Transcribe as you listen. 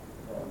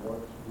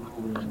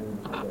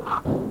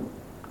All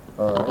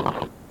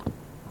right.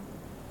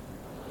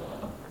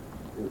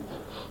 It's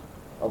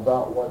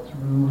about what's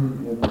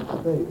really in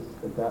the space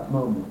at that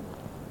moment.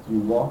 So you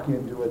walk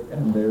into it,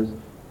 and there's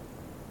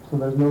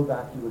no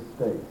vacuous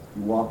space.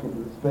 You walk into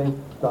the space,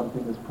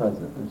 something is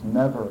present. There's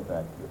never a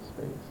vacuous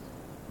space.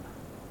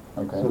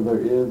 Okay. So there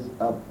is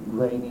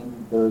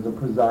there is a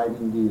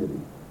presiding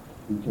deity.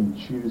 You can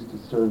choose to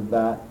serve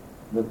that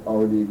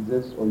already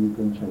exists, or you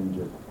can change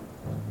it.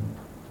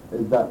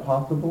 Is that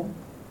possible?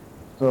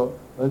 So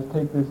let's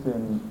take this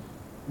in.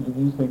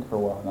 You think for a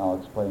while, and I'll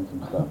explain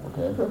some stuff.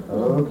 Okay.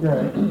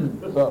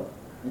 Okay. So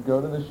you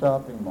go to the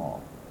shopping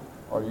mall,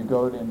 or you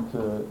go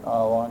into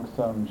along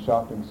some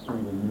shopping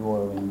street in New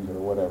Orleans or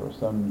whatever,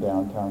 some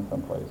downtown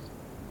someplace.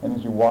 And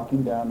as you're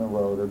walking down the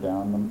road or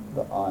down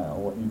the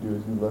aisle, what you do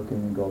is you look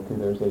and you go, okay,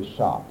 there's a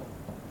shop.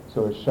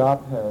 So a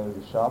shop has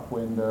a shop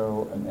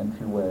window, an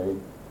entryway,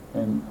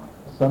 and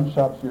some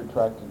shops you're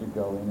attracted to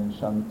go in, and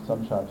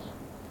some shops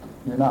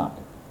you're not.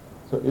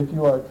 So if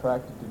you are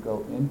attracted to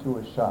go into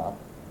a shop,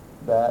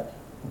 that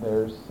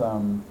there's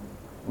some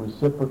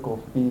reciprocal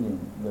feeding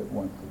that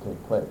wants to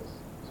take place.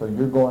 So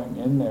you're going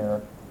in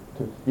there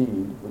to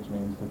feed, which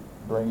means to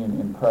bring in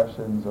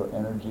impressions or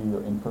energy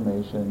or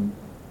information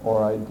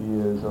or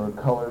ideas or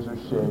colors or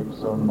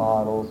shapes or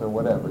models or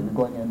whatever. You're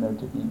going in there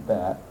to eat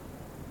that.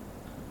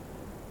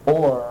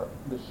 Or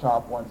the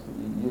shop wants to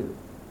eat you.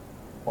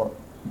 Or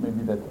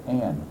maybe that's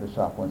the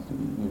shop wants to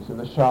eat you. So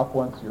the shop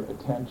wants your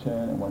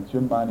attention, it wants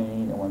your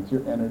money, it wants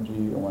your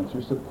energy, it wants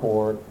your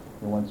support,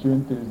 it wants your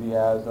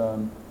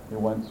enthusiasm, it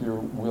wants your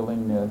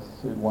willingness,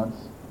 it wants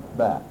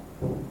that.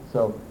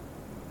 So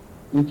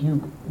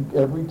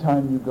every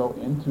time you go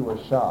into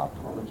a shop,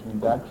 which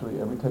means actually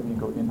every time you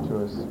go into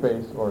a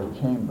space or a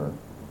chamber,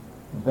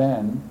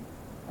 then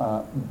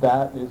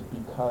that is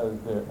because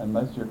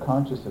unless you're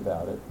conscious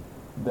about it,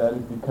 that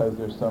is because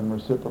there's some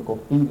reciprocal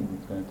feeding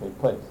that's going to take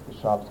place. The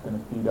shop's going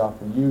to feed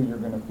off of you, you're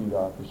going to feed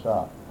off the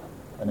shop.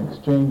 An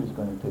exchange is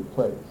going to take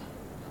place.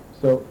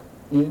 So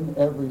in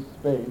every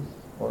space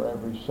or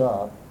every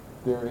shop,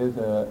 there is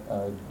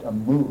a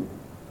mood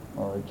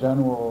or a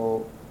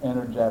general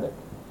energetic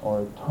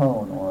or a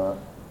tone or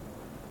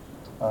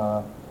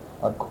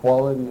a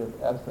quality of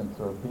essence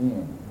or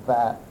being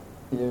that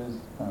is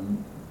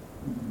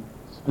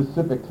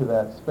specific to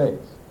that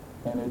space.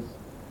 And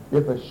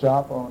if a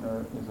shop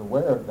owner is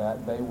aware of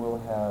that, they will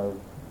have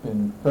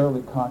been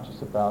fairly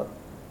conscious about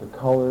the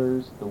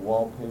colors, the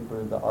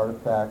wallpaper, the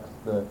artifacts,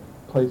 the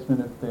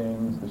placement of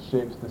things, the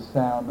shapes, the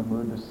sound, the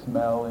mood, the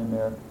smell in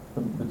there,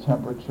 the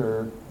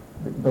temperature,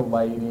 the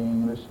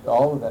lighting,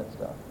 all of that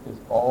stuff is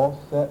all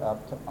set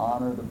up to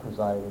honor the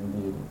presiding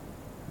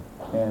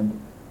deity. And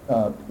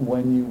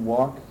when you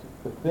walk,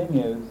 the thing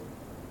is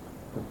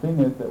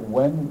that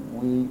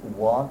when we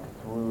walk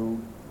through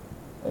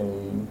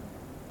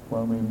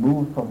when we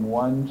move from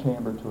one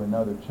chamber to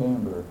another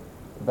chamber,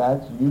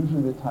 that's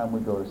usually the time we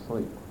go to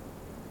sleep.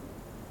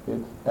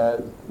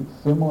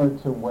 It's similar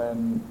to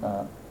when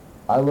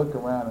I look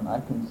around and I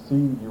can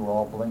see you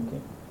all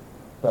blinking,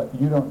 but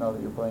you don't know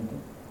that you're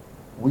blinking.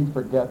 We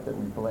forget that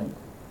we blink.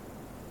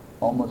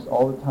 Almost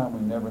all the time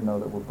we never know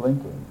that we're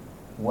blinking.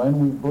 When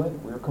we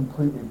blink, we're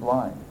completely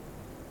blind.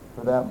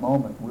 For that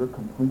moment, we're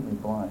completely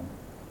blind.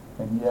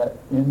 And yet,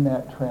 in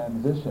that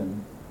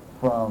transition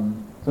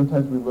from,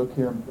 sometimes we look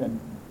here and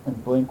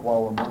blink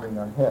while we're moving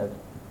our head.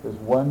 There's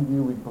one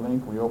view, we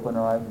blink, we open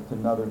our eyes, it's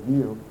another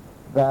view.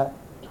 That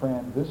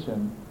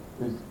transition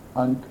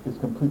is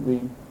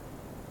completely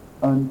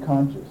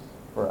unconscious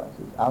for us.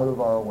 It's out of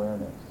our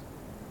awareness.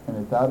 And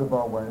it's out of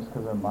our awareness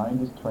because our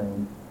mind is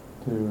trained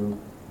to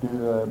do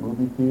the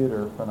movie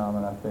theater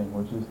phenomena thing,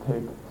 which is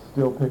take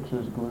still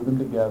pictures, glue them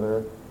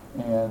together,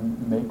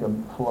 and make a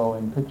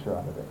flowing picture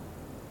out of it.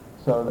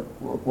 So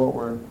what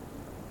we're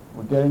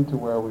getting to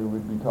where we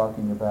would be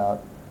talking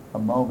about a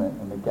moment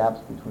and the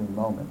gaps between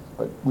moments,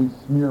 but we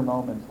smear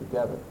moments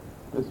together.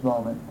 This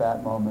moment,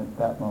 that moment,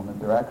 that moment.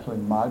 They're actually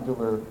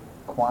modular,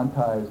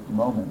 quantized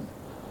moments,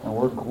 and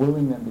we're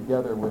gluing them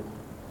together we're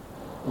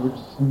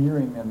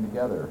smearing them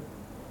together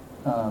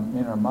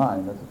in our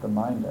mind. That's what the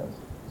mind does.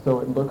 So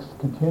it looks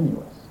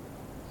continuous.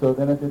 So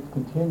then if it's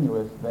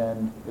continuous,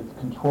 then it's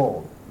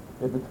controlled.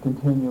 If it's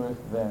continuous,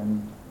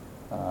 then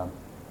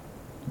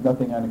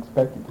nothing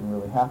unexpected can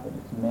really happen.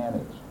 It's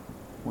managed.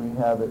 We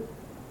have it,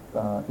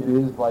 it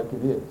is like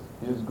it is.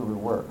 Is Guru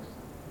works.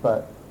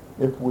 But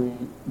if we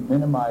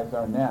minimize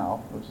our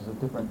now, which is a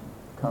different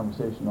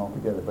conversation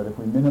altogether, but if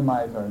we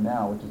minimize our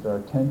now, which is our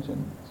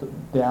attention, so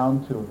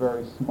down to a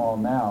very small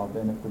now,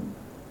 then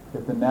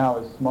if the now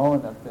is small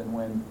enough, then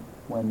when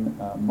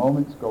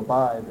moments go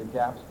by, the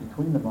gaps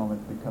between the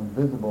moments become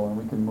visible, and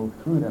we can move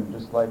through them,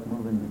 just like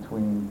moving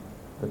between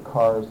the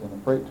cars in a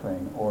freight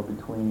train or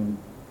between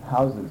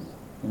houses.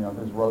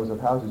 There's rows of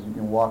houses. You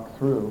can walk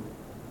through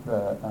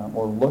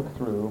or look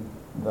through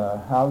the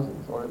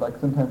houses, or like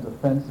sometimes the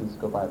fences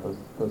go by,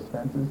 those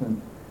fences,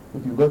 and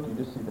if you look, you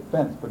just see the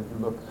fence, but if you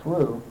look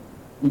through,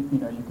 you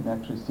can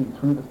actually see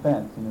through the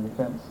fence, the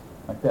fence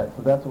like that.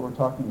 So that's what we're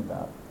talking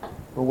about.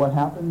 But what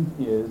happens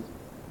is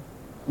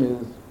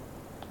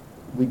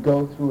we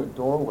go through a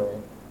doorway,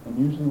 and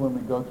usually when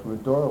we go through a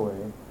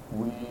doorway,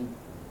 we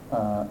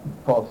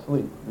fall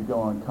asleep, we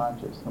go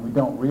unconscious, and we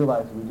don't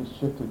realize that we just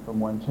shifted from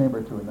one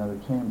chamber to another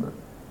chamber.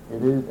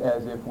 It is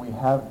as if we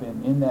have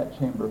been in that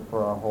chamber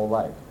for our whole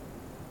life.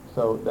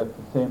 So that's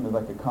the same as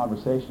like a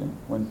conversation.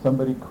 When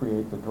somebody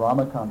creates a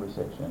drama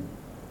conversation,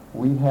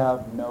 we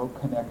have no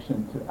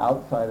connection to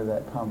outside of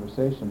that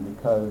conversation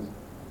because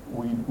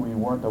we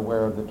weren't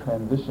aware of the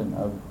transition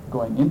of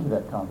going into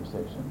that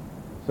conversation.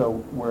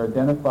 So we're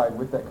identified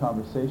with that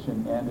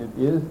conversation, and it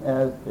is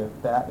as if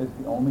that is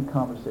the only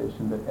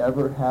conversation that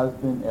ever has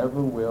been,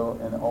 ever will,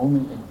 and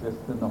only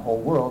exists in the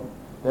whole world.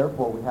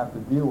 Therefore, we have to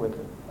deal with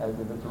it as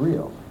if it's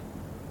real.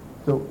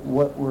 So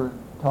what we're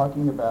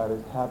talking about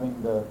is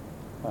having the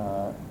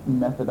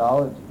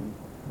methodology,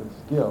 the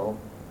skill,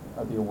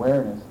 the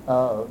awareness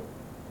of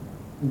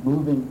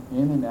moving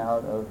in and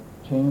out of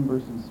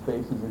chambers and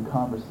spaces and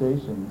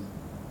conversations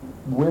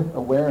with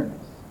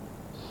awareness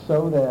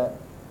so that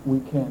we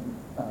can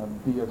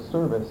be of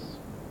service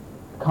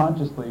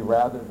consciously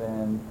rather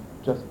than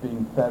just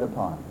being fed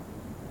upon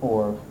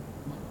or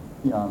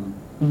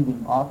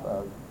feeding off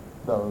of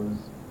those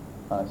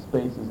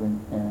spaces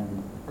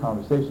and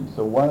conversations.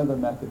 So one of the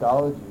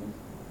methodologies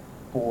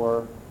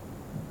for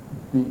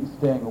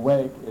staying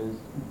awake is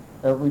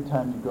every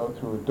time you go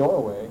through a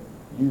doorway,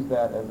 use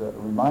that as a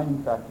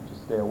reminding factor to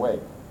stay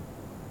awake.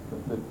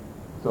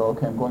 So,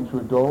 okay, I'm going through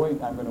a doorway,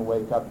 I'm going to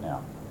wake up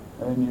now.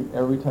 And then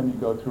every time you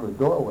go through a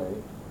doorway,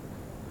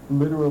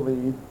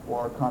 literally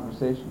or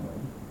conversationally,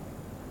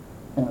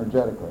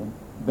 energetically,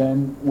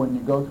 then when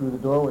you go through the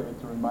doorway,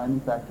 it's a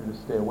reminding factor to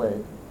stay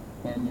awake.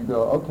 And you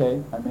go,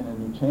 okay, I'm in a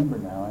new chamber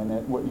now.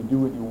 And what you do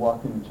when you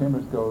walk in the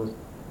chambers the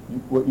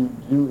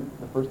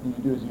first thing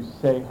you do is you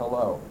say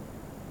hello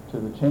to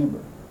the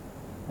chamber.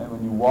 And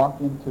when you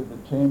walk into the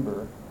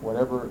chamber,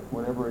 whatever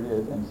it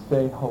is, and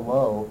say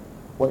hello,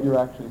 what you're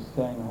actually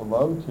saying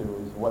hello to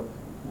is what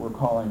we're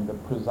calling the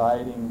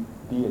presiding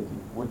deity,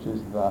 which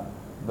is the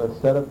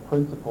set of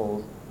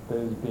principles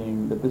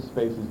that this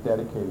space is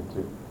dedicated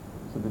to.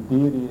 So the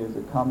deity is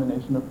a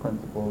combination of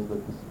principles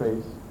that the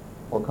space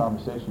or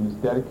conversation is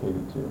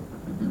dedicated to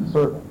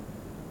serving.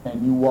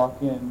 And you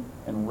walk in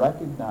and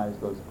recognize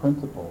those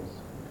principles,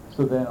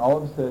 so then all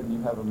of a sudden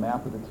you have a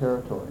map of the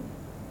territory.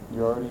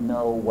 You already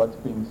know what's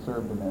being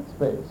served in that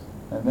space.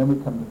 And then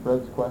we come to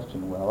Fred's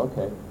question, well,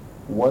 okay,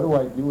 what do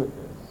I do with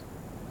this?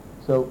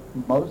 So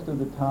most of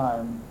the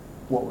time,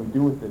 what we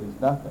do with it is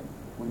nothing.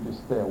 We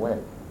just stay awake.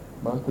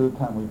 Most of the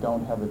time, we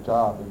don't have a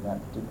job in that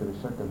particular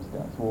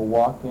circumstance. We'll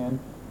walk in,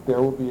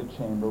 there will be a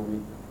chamber. We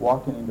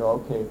walk in and go,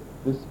 okay,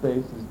 this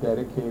space is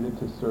dedicated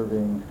to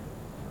serving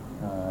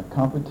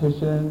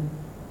competition,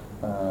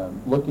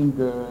 looking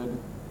good,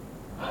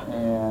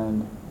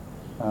 and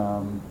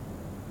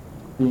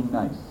being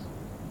nice,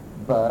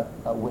 but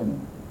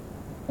winning.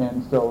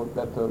 And so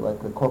that's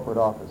like a corporate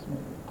office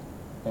maybe.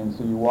 And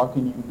so you walk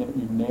in,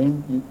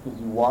 as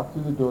you walk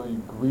through the door, you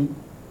greet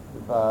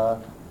the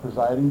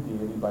presiding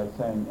deity by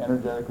saying,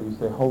 energetically, you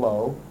say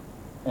hello,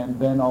 and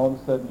then all of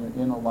a sudden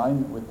you're in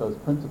alignment with those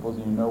principles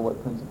and you know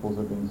what principles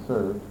are being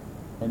served.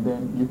 And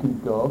then you can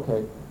go,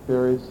 okay,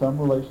 there is some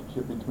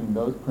relationship between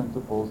those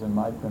principles and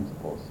my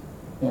principles.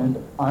 And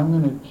I'm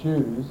going to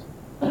choose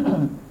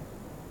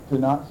to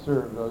not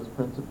serve those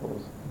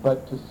principles,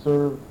 but to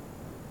serve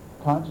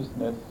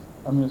consciousness.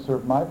 I'm going to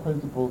serve my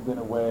principles in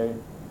a way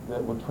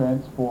that will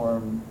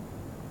transform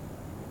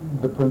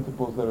the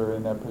principles that are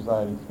in that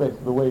presiding space.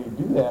 The way you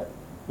do that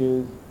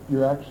is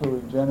you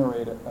actually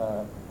generate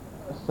a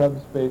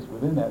subspace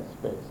within that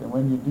space. And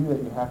when you do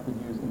that, you have to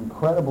use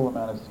incredible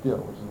amount of skill,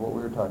 which is what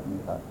we were talking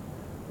about.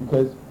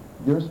 Because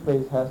your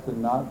space has to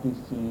not be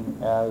seen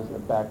as a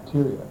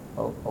bacteria,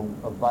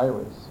 a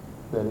virus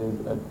that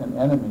is an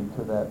enemy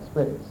to that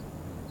space.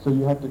 So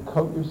you have to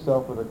coat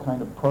yourself with a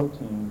kind of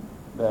protein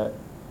that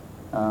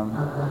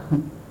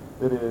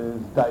that is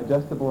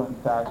digestible, in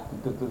fact,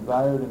 that's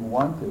desired and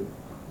wanted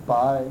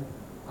by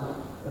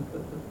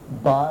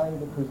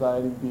the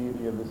presiding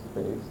deity of the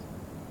space.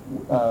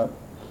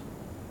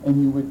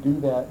 And you would do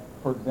that,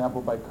 for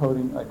example, by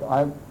coding, like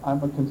I'm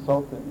a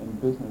consultant in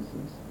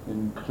businesses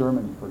in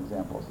Germany, for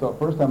example. So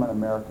first I'm an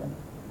American.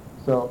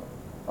 So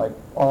like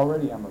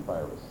already I'm a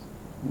virus,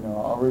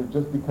 already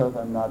just because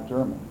I'm not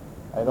German.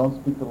 I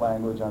don't speak the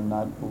language, I'm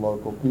not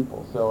local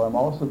people. So I'm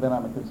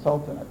a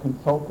consultant. A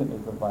consultant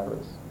is a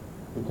virus.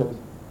 Because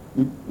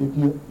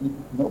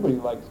nobody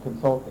likes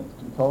consultants.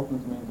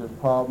 Consultants means there's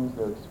problems,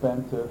 they're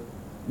expensive,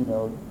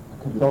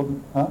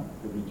 consultant,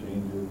 Could be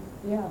changes.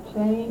 Yeah,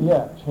 change.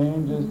 Yeah,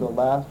 changes, the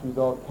last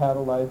result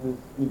catalyzes,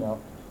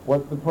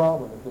 what's the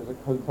problem? If there's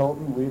a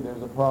consultant,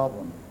 there's a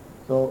problem.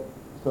 So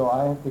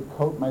I have to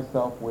coat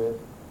myself with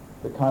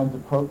the kinds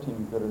of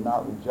proteins that are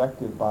not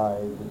rejected by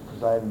the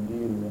presiding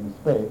deity in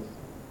a space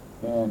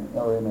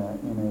or in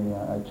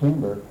a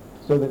chamber,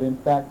 so that in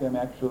fact I'm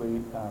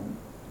actually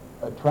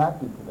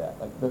attracted to that.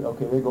 Like,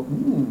 okay, they go,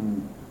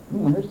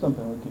 here's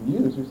something we can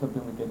use, here's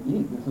something we can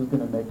eat. This is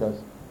going to make us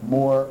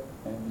more,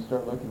 and you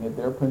start looking at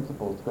their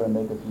principles, it's going to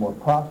make us more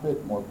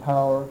profit, more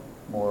power,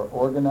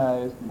 more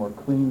organized, more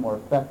clean, more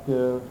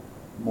effective,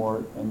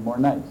 more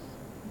nice,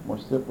 more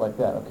like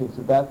that. Okay,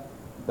 so that's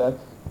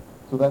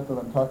what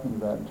I'm talking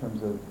about in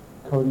terms of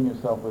coding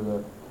yourself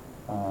with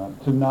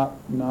to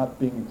not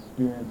being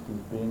experienced as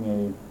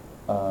being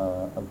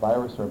a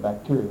virus or a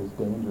bacteria that's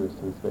dangerous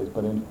to the space,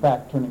 but in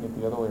fact turning it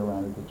the other way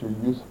around, is that you're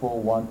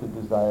useful, wanted,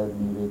 desired,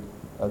 needed,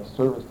 of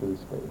service to the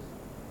space.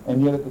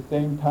 And yet at the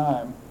same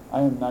time, I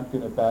am not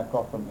going to back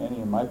off from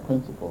any of my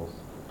principles,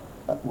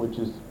 which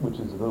is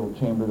a little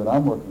chamber that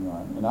I'm working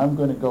on, and I'm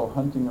going to go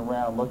hunting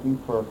around looking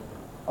for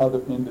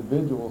other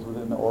individuals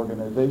within the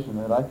organization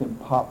that I can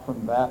pop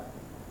from that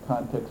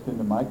context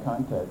into my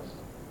context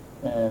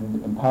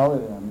and empower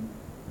them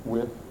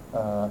with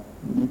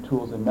new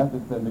tools and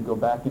methods then to go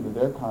back into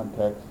their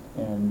context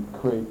and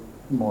create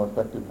more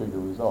effective, bigger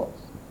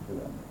results for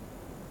them.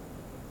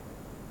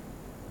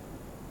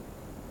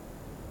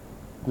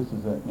 This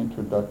is an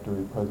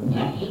introductory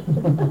presentation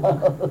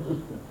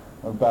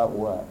about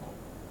what?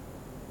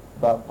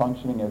 About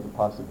functioning as a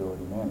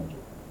possibility manager.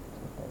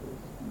 That's what that is.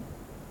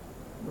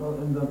 Well,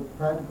 and the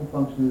practical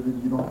function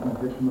is you don't have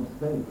a victim of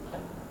space.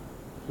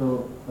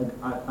 So, like,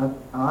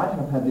 I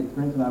have had the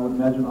experience, and I would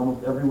imagine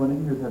almost everyone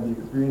in here has had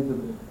the experience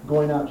of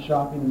going out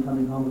shopping and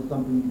coming home with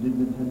something you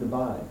didn't intend to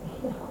buy.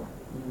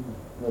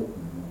 Like,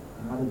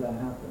 how did that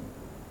happen?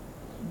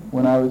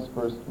 When I was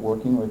first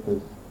working with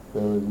this,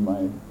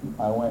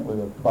 I went with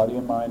a buddy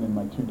of mine and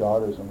my two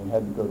daughters, and we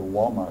had to go to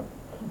Walmart,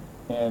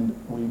 and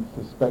we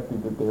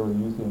suspected that they were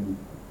using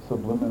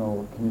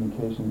subliminal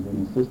communications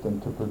in the system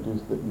to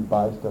produce that you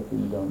buy stuff that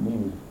you don't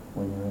need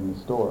when you're in the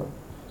store.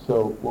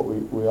 So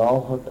we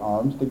all hooked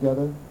arms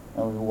together,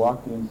 and we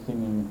walked in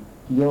singing,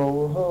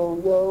 yo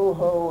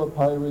ho, a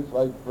pirate's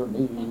life for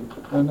me,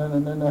 na na na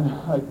na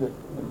na, like this.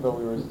 And so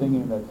we were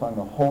singing that song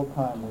the whole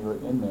time we were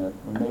in there.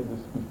 We made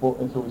this before,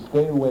 and so we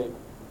stayed awake,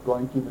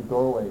 going through the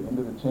doorway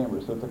into the chamber.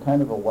 So it's a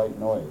kind of a white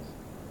noise.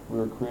 We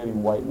were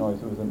creating white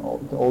noise. It was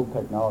it's old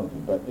technology,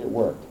 but it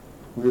worked.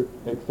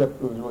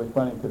 Except it was really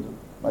funny because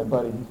my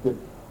buddy, he said,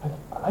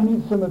 I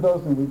need some of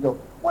those, and we'd go,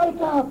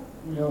 wake up!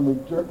 You know, and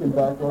we'd jerk him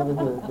back over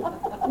here and say,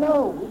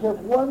 no, we have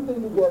one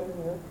thing to get in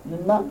here.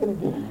 You're not going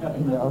to get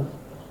anything else.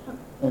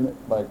 And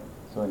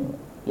so anyway,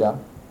 yeah?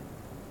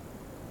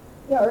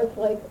 Yeah, or it's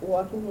like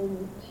walking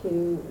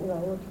into, I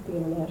worked at the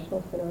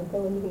International Center, and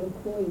going to the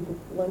employees'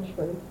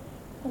 lunchroom,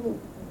 and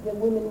the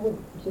women would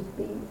just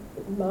be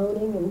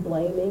moaning and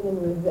blaming,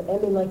 and it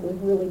was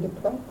really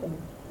depressing.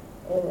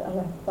 And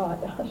I thought,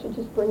 I should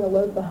just bring a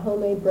load of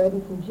homemade bread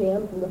and some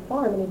jam from the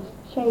farm, and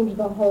it'd change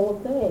the whole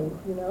thing,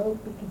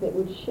 because it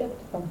would shift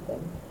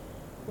something.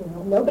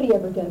 Nobody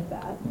ever does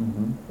that.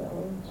 Mm-hmm.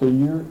 So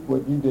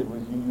what you did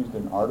was you used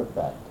an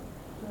artifact.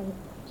 Right.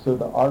 So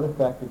the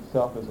artifact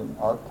itself is an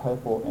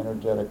archetypal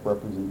energetic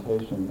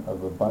representation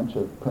of a bunch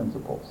of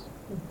principles.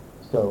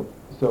 Mm-hmm.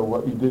 So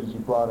what you did is you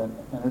brought an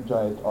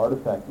energized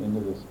artifact into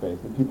this space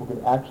that people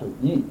could actually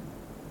eat,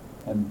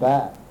 and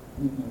that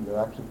they're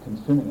actually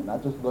consuming it,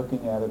 not just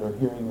looking at it or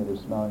hearing it or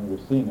smelling it or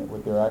seeing it,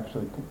 but they're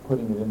actually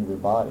putting it into their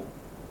body.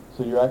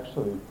 So you're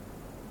actually,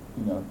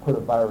 put a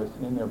virus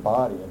in their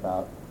body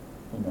about,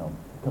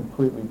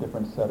 completely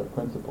different set of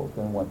principles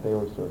than what they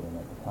were serving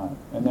at the time.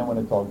 And then when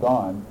it's all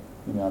gone,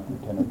 after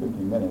 10 or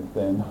 15 minutes,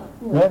 then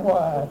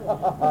what?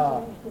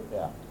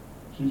 Yeah.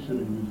 She should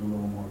have used a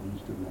little more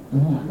yeast in that.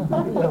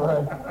 Yeah,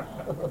 right.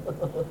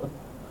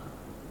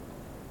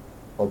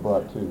 Or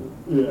brought two.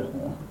 Yeah.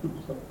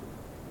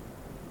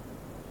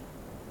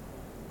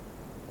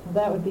 So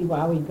that would be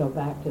why we'd go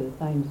back to the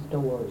same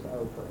stores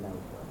over and over,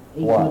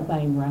 eating Why? the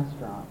same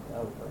restaurants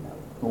over and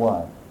over.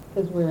 Why?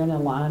 Because we're in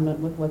alignment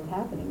with what's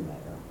happening there.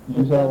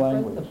 Use With our their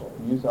language. principles.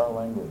 Use our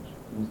language.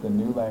 Use the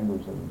new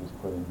language that we just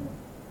put in here.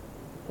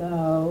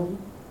 So,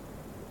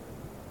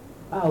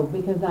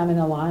 because I'm in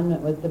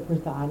alignment with the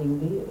presiding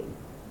deity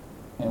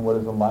And what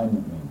does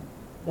alignment mean?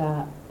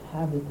 that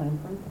have the same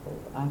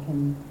principles. I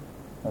can,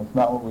 That's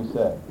not what we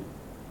said.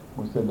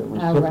 We said that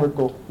right.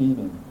 reciprocal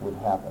feeding would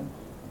happen.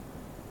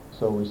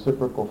 So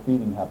reciprocal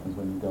feeding happens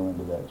when you go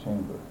into that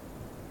chamber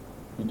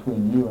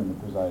between you and the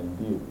presiding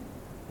deity.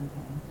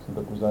 okay. So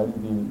the presiding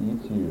deity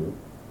eats you,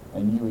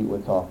 and you eat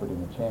what's offered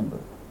in the chamber.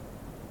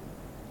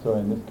 So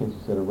in this case,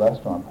 you said a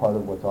restaurant, part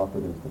of what's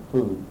offered is the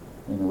food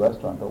in the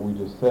restaurant, but we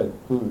just said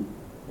food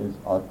is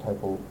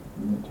archetypal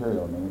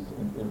material. I mean,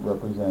 it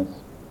represents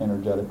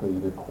energetically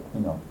either,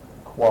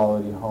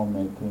 quality,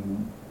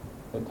 homemaking,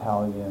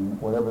 Italian,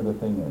 whatever the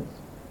thing is.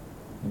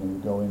 You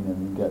go in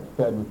and you get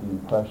fed with the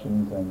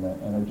impressions and the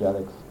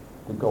energetics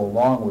that go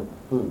along with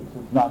the food. So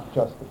it's not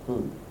just the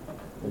food;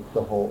 it's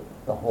the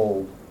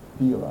whole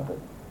feel of it.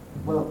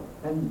 Well,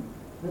 and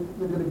this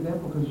is a good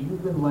example because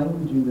you've been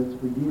languaging this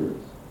for years.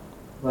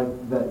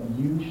 Like that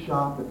you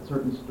shop at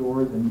certain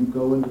stores and you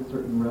go into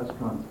certain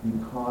restaurants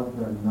because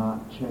they're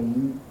not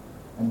chains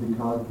and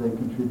because they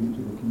contribute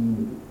to the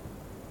community.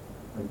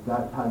 Like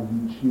that's how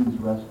you choose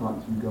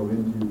restaurants you go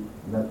into,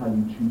 and that's how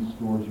you choose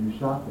stores you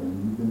shop in.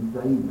 You've been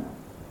saying that.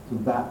 So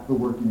that's the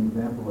working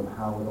example of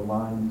how it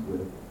aligns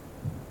with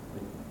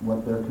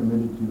what they're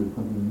committed to is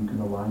something you can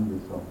align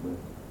yourself with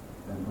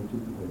and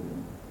participate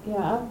in. Yeah,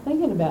 I was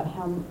thinking about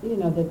how,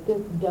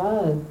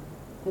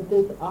 that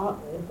this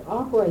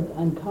operates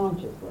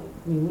unconsciously.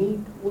 I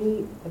mean,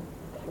 we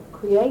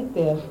create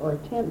this or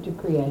attempt to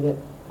create it,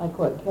 like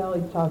what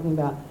Kelly's talking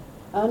about,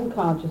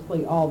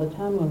 unconsciously all the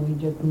time when we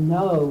just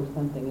know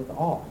something is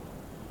off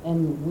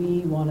and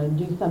we want to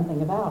do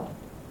something about it,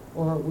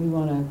 or we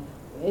want to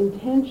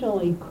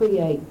intentionally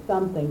create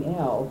something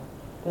else,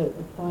 but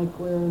it's like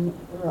we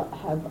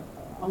have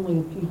only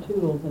a few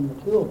tools in the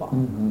toolbox.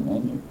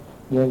 And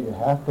you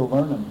have to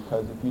learn them,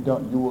 because if you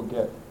don't, you will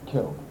get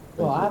killed.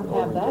 Well, I've basically,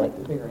 or had that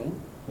rejected. experience.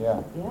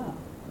 Yeah. Yeah.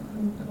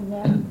 And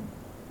that,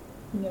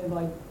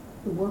 like,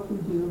 the work we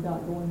do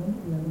about going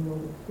into the other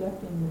world,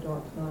 accepting the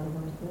dark side of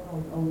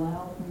ourselves,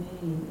 allows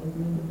me, as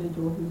an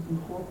individual who's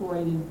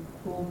incorporated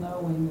full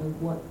knowing of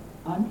what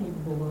I'm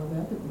capable of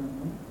as a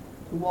gremlin,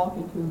 to walk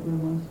into a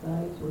gremlin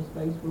space or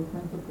space where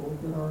principles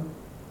that are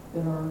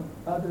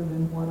other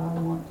than what I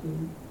want to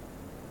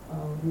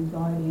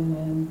reside in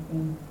and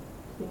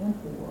stand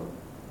for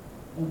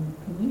and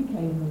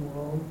communicate in the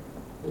world.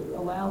 It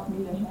allows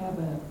me to have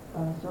a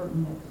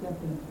certain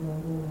acceptance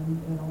level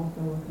and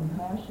also a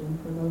compassion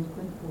for those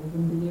principles,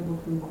 and be able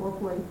to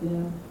incorporate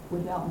them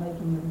without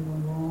making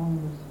everyone wrong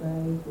in their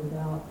space,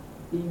 without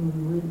being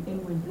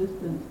in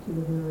resistance to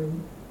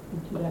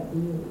that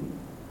deity.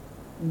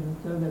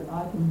 So that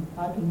I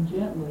can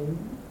gently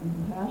and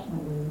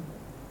compassionately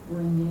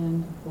bring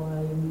into play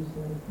a new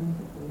set of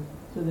principles,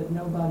 so that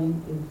nobody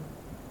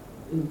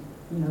is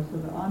so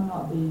that I'm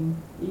not being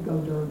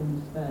ego-derved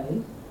in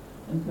space,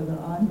 and so that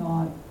I'm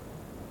not,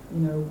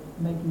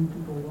 making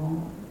people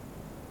wrong.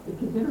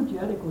 Because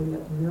energetically,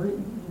 that's very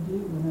easy to do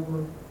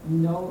whenever I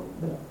know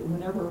that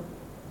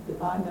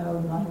I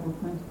have a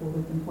principle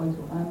that's in place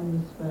where I'm in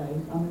the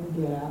space, I'm in the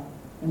gap,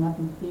 and I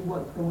can see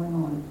what's going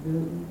on. It's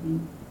very easy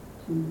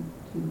to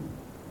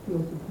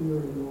feel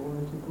superior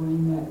or to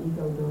bring that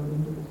ego-derv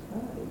into the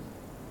space.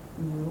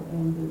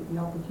 And the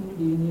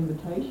opportunity and the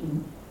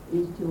invitation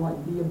is to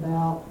be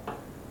about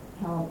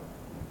how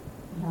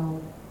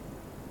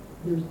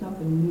there's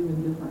something new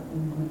and different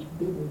and much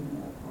bigger than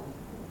that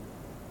possible.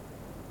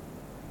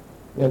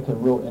 Yeah, it's a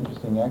real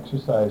interesting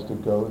exercise to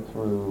go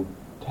through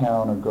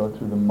town or go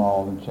through the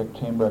mall and check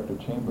chamber after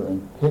chamber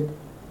and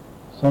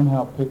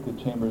somehow pick the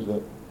chambers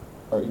that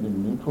are either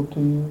neutral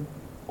to you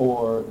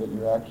or that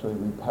you're actually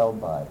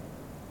repelled by,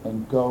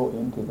 and go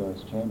into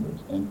those chambers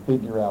and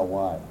figure out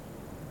why,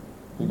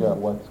 figure out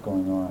what's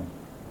going on.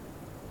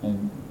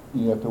 And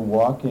you have to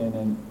walk in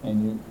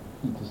and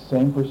it's the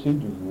same procedure.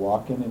 You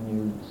walk in and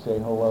you say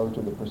hello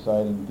to the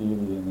presiding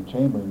deity in the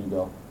chamber, and you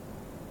go,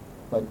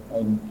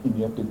 and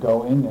you have to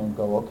go in there and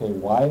go, okay,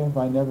 why have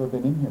I never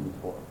been in here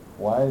before?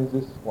 Why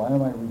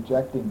am I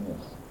rejecting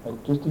this?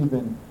 Just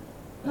even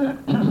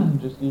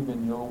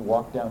you'll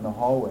walk down the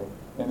hallway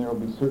and there will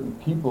be certain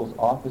people's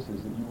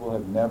offices that you will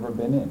have never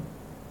been in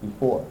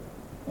before.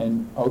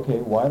 And okay,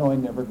 why do I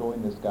never go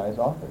in this guy's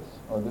office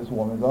or this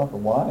woman's office?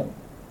 Why?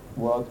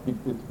 Well,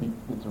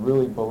 it's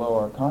really below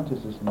our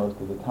consciousness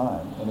most of the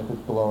time, and if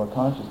it's below our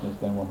consciousness,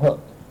 then we're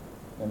hooked,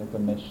 and it's a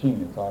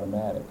machine, it's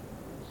automatic.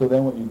 So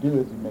then what you do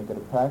is you make it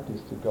a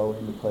practice to go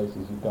into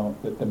places that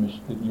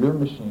your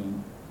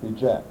machine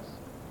rejects,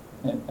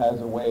 and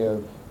as a way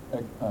of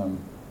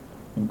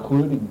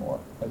including more,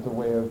 as a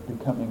way of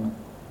becoming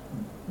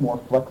more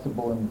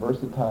flexible and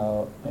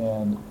versatile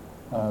and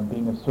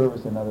being of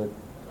service in other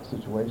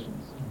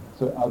situations.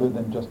 So other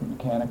than just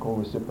mechanical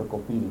reciprocal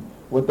feeding.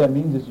 What that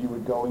means is you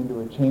would go into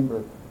a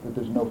chamber that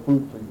there's no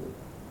food for you,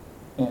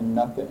 and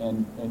nothing,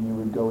 and you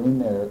would go in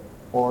there,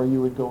 or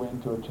you would go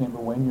into a chamber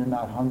when you're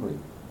not hungry,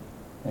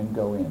 and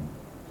go in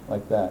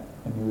like that,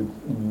 and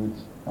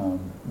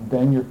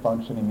then you're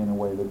functioning in a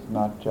way that's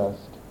not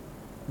just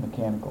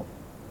mechanical.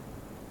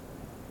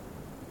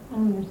 I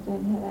don't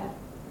understand how that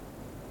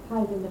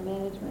ties into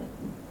management.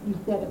 You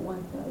said it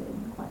once, but I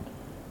didn't quite.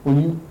 Well,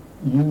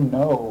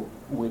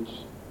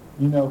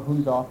 you know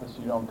whose office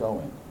you don't go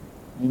in.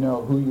 You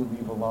know who you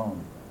leave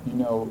alone. You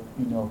know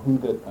who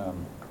that.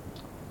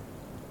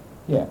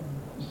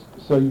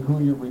 Who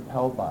you're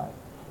repelled by,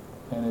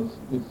 and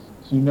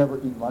so you never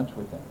eat lunch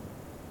with them.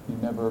 You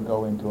never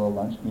go into a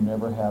lunch. You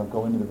never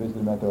go into visit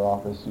them at their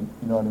office. You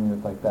know what I mean?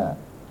 It's like that.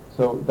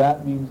 So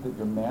that means that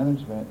your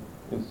management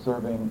is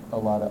serving a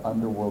lot of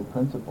underworld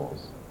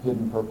principles,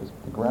 hidden purpose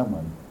of the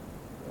gremlin,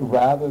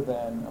 rather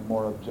than a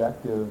more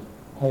objective,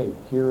 hey,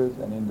 here is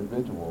an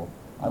individual.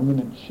 I'm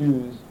going to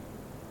choose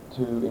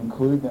to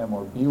include them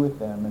or be with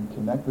them and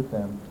connect with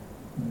them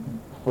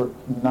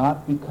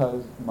not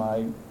because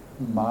my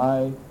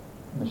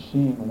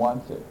machine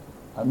wants it.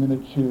 I'm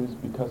going to choose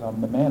because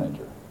I'm the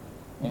manager.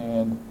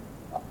 And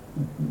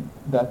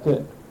that's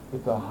it.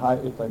 It's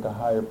like a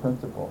higher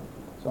principle.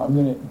 So I'm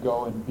going to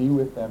go and be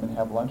with them and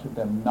have lunch with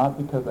them, not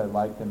because I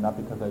like them, not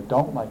because I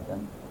don't like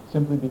them,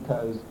 simply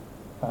because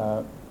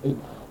I'm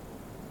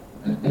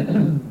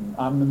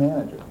the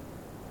manager.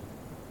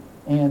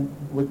 And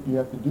what you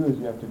have to do is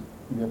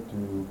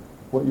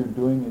what you're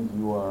doing is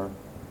you are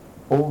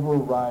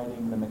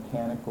overriding the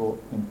mechanical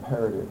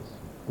imperatives,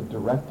 the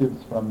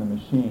directives from the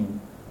machine,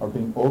 are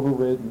being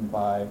overridden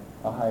by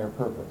a higher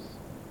purpose,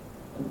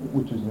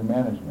 which is your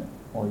management,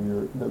 or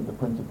the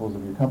principles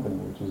of your company,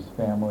 which is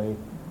family,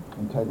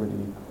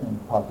 integrity,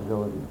 and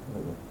possibility.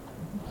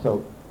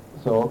 So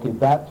okay,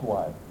 that's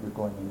why you're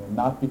going in there,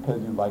 not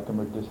because you like them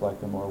or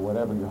dislike them or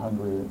whatever, you're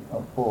hungry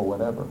or full,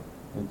 whatever.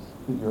 It's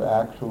that you're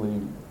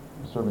actually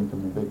serving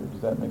something bigger.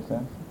 Does that make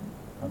sense?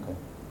 Okay.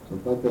 So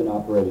if I've been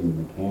operating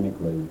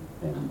mechanically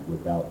and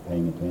without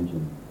paying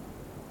attention,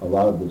 a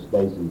lot of the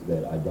spaces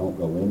that I don't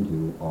go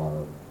into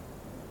are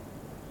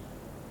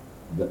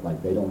that,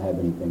 like, they don't have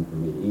anything for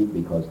me to eat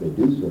because they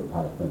do serve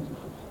higher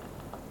principles.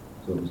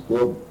 So it would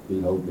still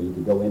behoove me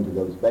to go into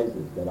those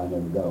spaces that I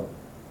never go.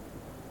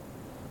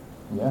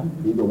 Yeah.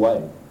 Either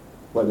way,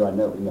 whether I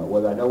know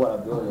what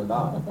I'm doing or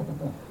not.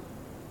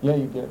 Yeah,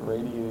 you get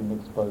radiated and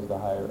exposed to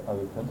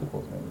other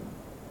principles, maybe.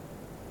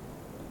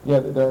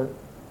 Yeah,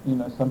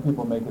 some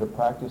people make it a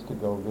practice to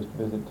go just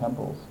visit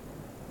temples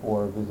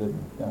or visit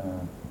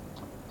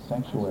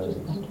sanctuaries.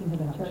 Just thinking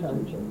about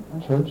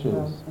churches.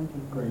 Churches.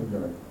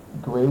 Graveyard.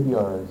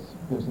 Graveyards.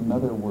 There's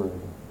another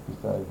word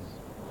besides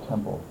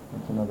temple.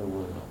 It's another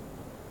word.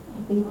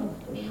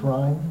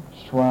 Shrine?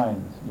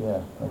 Shrines,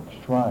 yeah, like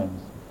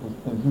shrines.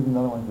 There's even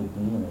another one with a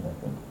D in it, I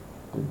think.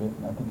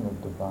 I'm thinking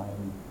of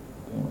divine,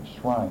 anyway,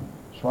 shrine.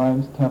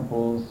 Shrines,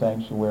 temples,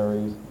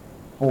 sanctuaries,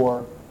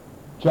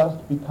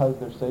 just because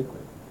they're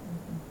sacred.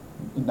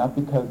 Not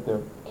because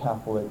they're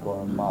Catholic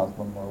or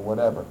Muslim or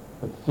whatever,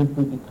 but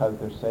simply because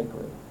they're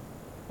sacred.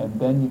 And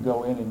then you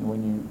go in, and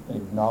when you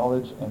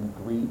acknowledge and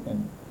greet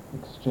and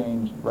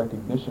exchange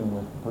recognition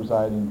with the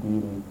presiding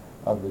deity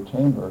of the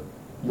chamber,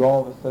 you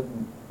all of a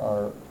sudden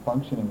are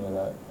functioning in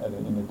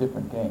a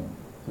different game.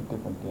 It's a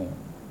different game.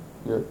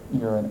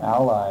 You're an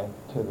ally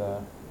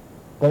to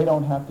they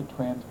don't have to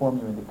transform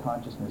you into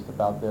consciousness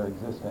about their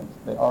existence.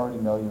 They already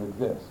know you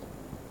exist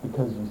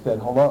because you said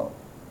hello.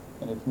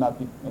 And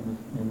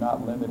you're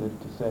not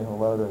limited to say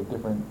hello to a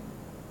different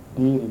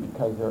deity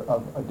because they're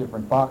of a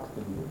different box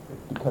than you.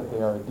 It's because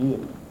they are a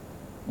deity.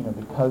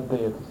 Because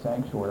it's a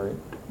sanctuary,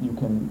 you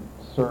can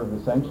serve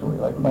the sanctuary.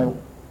 Like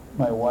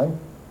my wife,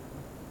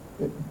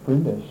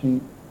 Brenda,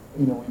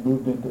 we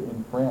moved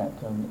in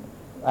France, and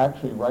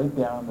actually right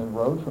down the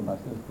road from us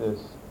is this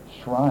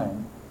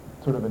shrine,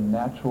 sort of a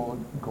natural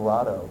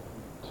grotto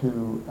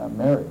to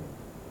Mary,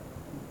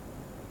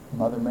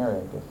 Mother Mary,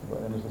 I guess.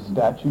 And there's a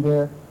statue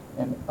there,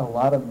 and a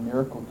lot of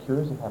miracle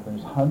cures have happened.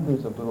 There's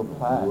hundreds of little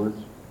plaques.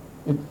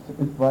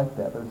 It's like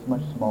that, but it's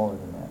much smaller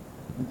than that.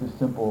 It's a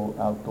simple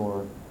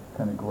outdoor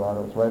kind of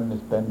grotto. It's right in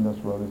this bend in this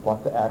road. There's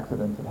lots of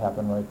accidents that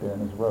happen right there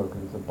in this road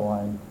because it's a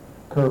blind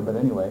curve. But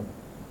anyway,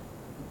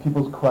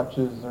 people's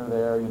crutches are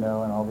there, and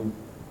all these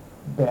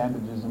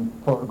bandages and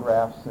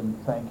photographs and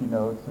thank you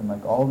notes and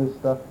like all this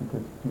stuff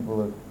because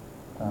people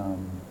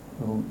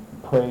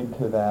have prayed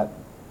to that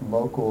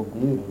local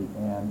deity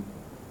and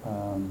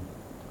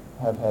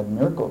have had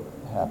miracles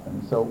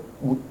happen. So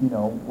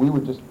we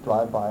would just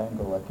drive by and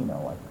go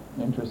like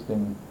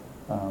interesting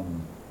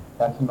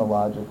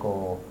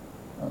ethnological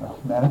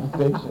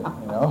manifestation,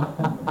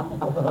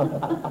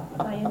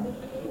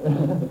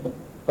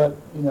 But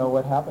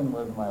what happened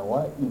was my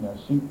wife, I'm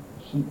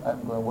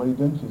going, what are you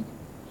doing?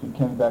 She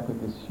came back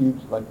with this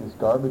huge, this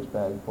garbage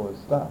bag full of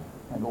stuff.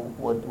 I go,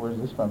 where's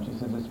this from? She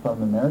says, it's from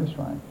the Mary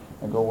Shrine.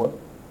 I go, what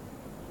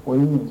do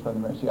you mean it's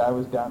from the Mary? I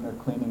was down there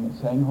cleaning,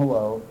 saying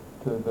hello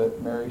to the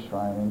Mary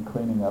Shrine and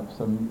cleaning up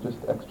some just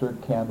extra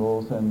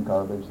candles and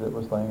garbage that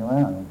was laying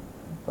around. And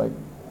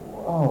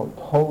whoa,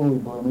 totally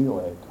blew me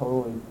away.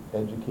 Totally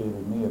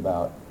educated me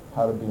about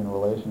how to be in a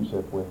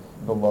relationship with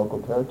the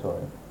local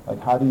territory. Like,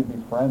 how do you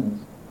be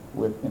friends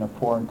in a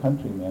foreign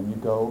country, man? You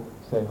go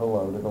say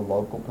hello to the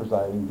local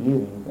presiding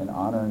deities and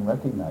honor and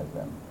recognize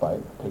them by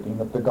picking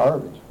up the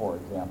garbage, for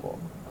example,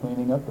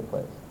 cleaning up the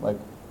place, like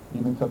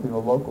even something the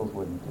locals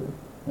wouldn't do.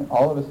 And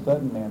all of a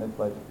sudden, man, it's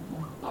like,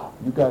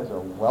 you guys are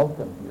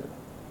welcome here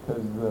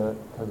because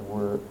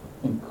we're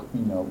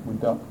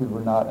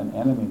not an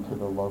enemy to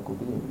the local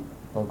deity.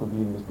 Local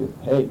deity is just,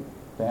 hey,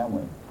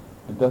 family.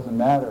 It doesn't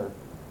matter,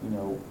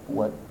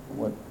 what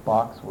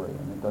box we're in.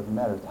 It doesn't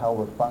matter. It's how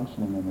we're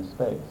functioning in the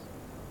space.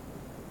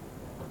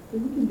 So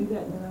you can do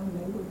that in your own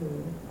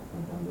neighborhood.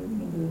 Like I'm moving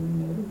into a new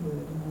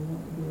neighborhood and I want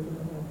to be able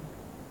to have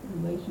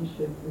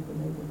relationships with the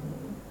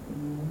neighborhood.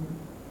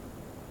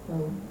 So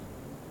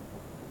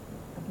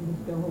I can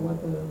discover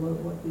what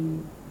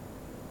the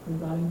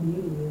presiding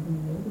deity is in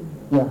the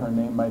neighborhood. Yeah, her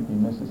name might be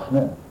Mrs.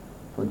 Smith,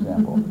 for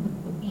example.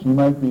 She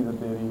might be the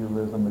deity who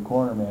lives on the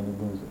corner, man, who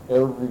knows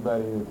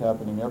everybody that's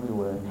happening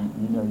everywhere. And,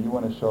 you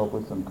want to show up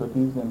with some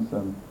cookies and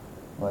some,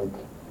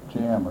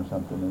 jam or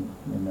something,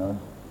 and,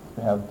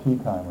 have tea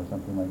time or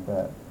something like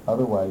that.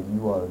 Otherwise,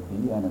 you are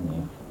the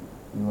enemy.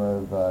 You are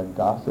the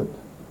gossip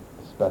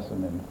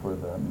specimen for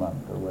the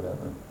month or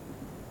whatever.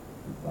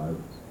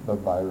 The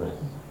virus.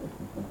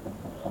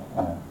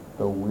 Yeah,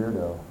 the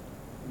weirdo.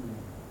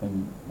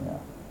 And, yeah.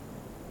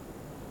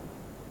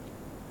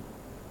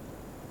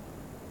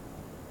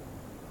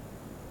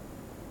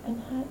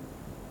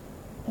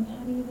 And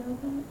how do you know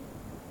that?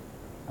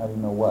 How do you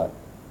know what?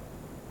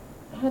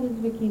 How does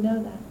Vicky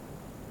know that?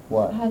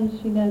 What? How does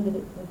she know that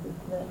it's Mrs.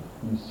 Smith?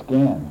 You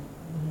scan.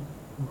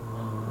 It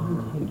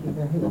wouldn't take you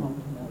very long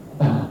to know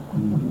that.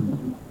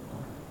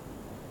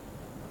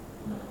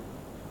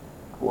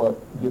 Well,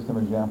 give some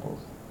examples.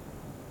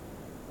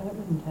 That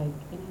wouldn't take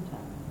any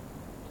time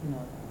to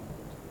know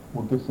that.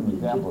 Well, give some You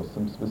examples, just-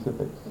 some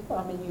specifics.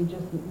 I mean, you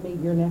just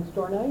meet your next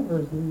door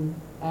neighbors and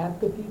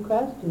ask a few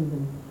questions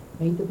and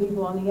meet the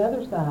people on the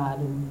other side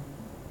and,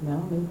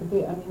 meet the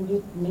people,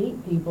 just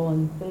meet people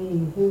and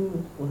see who's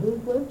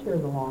lived here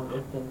the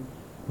longest and.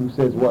 Who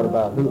says what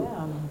about who?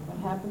 Yeah, what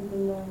happens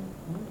in the.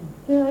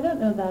 Yeah, I don't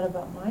know that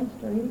about my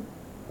street.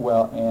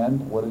 Well,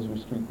 and what does your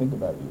street think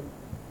about you?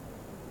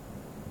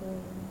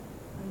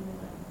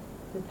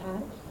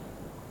 Detached.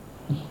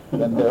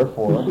 And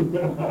therefore,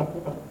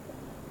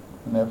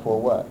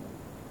 what?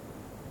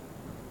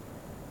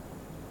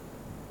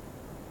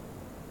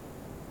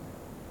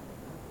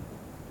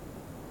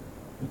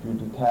 If you're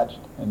detached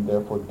and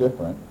therefore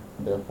different,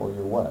 therefore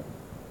you're what?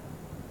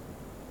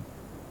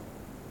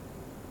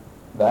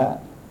 That.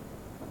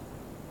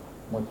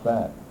 What's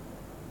that?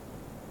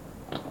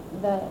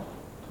 That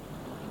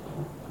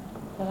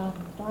I'm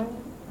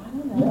starting, I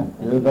don't know.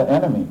 Yeah, you're the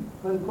enemy.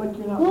 But it's like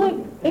you're not Well,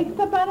 looking.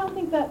 except I don't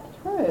think that's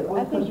true. Well,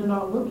 I because think, you're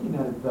not looking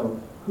at it though.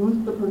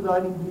 Who's the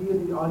presiding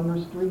deity on your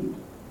street?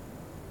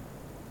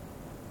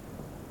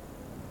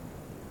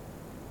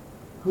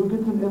 Who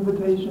gets an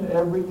invitation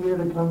every year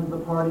to come to the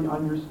party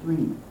on your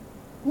street?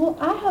 well,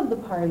 I have the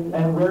party.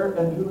 And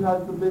who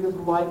has the biggest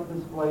light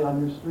display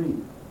on your street?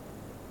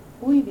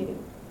 We do.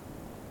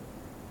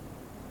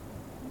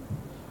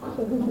 But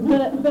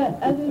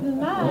other than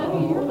that,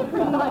 you're the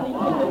presiding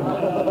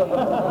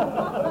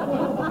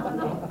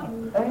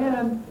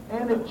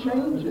And it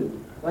changes.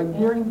 Like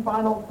during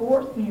Final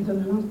Four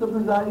season, who's the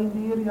presiding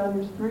deity on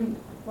your street?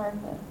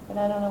 Martha, but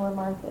I don't know where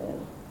Martha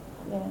is.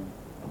 Yeah.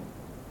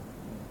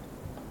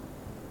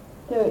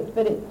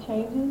 But it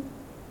changes?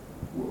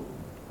 Well,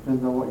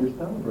 depends on what you're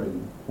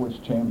celebrating.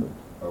 Which chamber?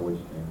 Or which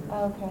chamber?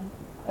 Oh,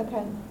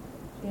 okay.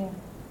 Yeah.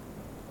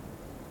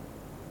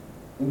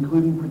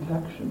 Including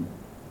protection.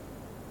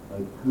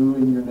 Like who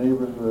in your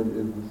neighborhood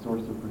is the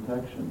source of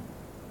protection?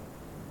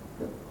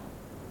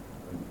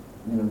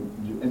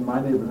 In my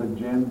neighborhood,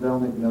 Jan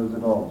Zelnick knows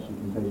it all. She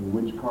can tell you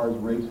which cars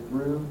race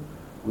through,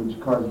 which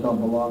cars don't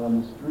belong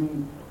on the street,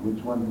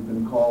 which ones have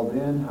been called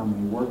in, how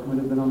many workmen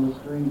have been on the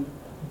street,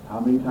 how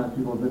many times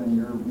people have been in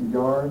your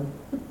yard,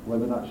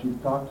 whether or not she's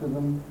talked to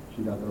them,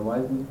 she got their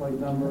license plate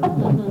number.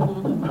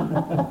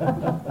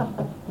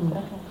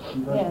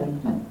 She's our Yeah.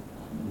 safety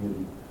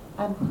deity.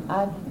 I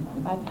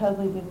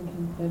totally didn't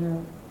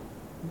consider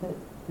the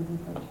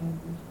different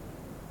chambers.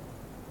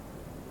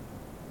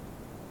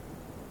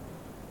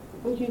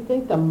 Would you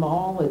think the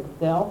mall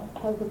itself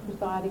has a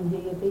presiding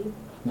deity?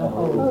 The No.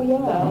 whole Oh, yeah.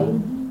 day?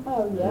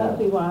 Oh,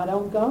 That's yeah. why I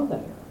don't go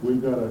there.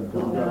 We've got a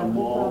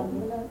mall,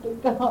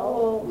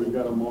 Oh, we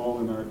got a mall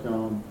in our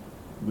town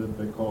that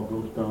they call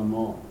Ghost Town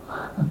Mall.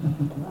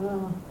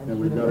 And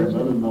we've got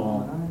another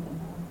mall,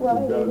 Right,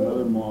 we've got it is.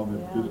 another mall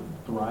that's Yeah. just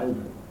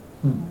thriving.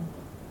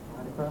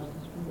 Right across the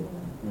street.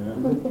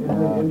 Yeah.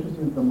 Isn't it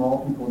interesting that the mall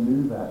people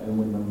knew that, and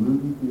when the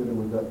movie theater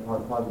was at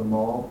part of the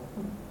mall,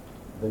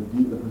 the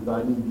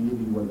presiding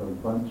deity was a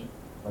bunch,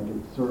 like it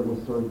was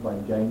served by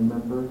gang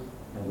members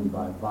and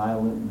by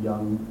violent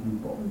young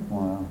people.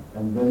 Wow.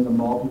 And then the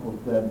mall people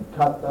said,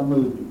 cut the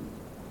movies.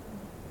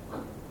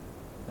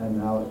 And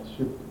now it's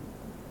shifted.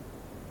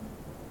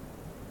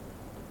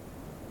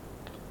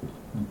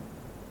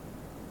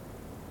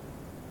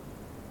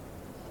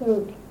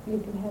 so you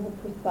can have a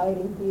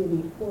presiding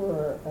deity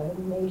for a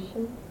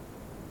nation?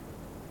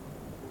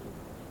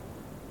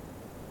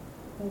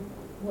 Like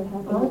what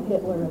happened with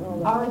Hitler and all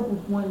that? Ours is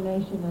one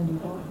nation under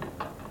God.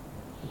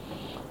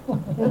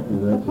 That's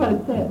That's what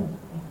it says.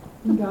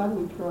 In God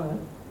we trust.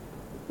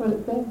 That's what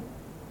it says.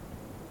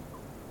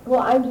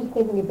 Well, I'm just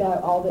thinking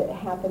about all that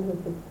happened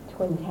with the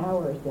Twin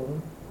Towers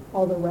and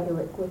all the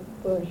rhetoric with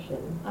Bush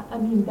and... I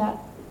mean, that's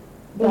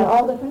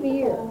all the principles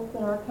fear.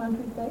 that our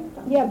country's based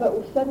on. Yeah, but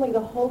suddenly the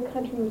whole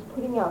country was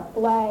putting out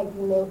flags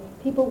and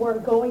people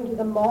weren't going to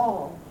the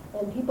mall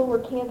and people were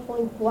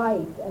canceling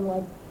flights and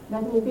like...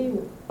 That's fear.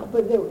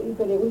 But it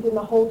was in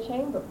the whole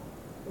chamber.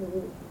 It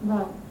was,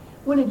 Right.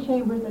 When a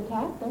chamber's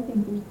attacked, I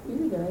think there's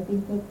fear there. I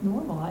think that's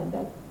normal.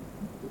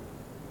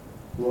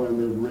 Well, and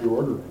there's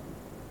reordering,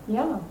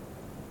 Yeah.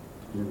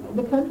 you know.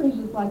 The country's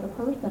just like a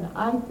person,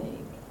 I think.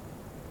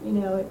 You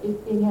know,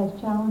 it has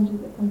challenges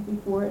that comes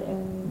before it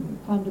and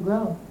it's time to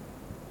grow.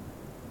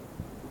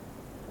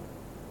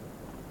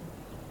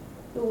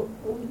 So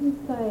when you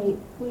say,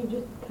 we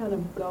just kind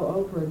of go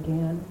over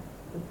again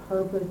the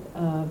purpose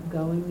of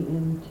going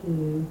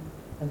into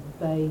a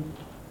space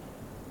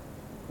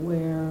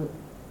where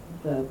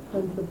the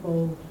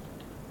principles,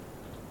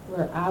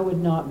 where I would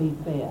not be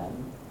fed,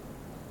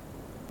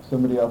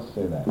 Somebody else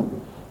say that.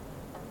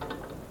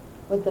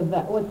 what the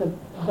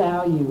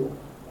value,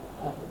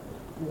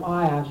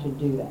 why I should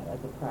do that as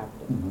a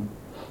practice. Mhm.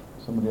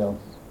 Somebody else.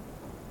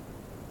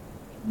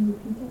 Can you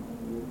repeat that,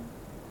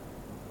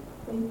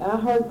 please? I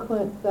heard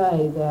Clint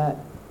say that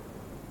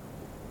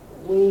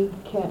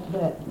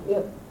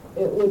it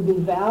would be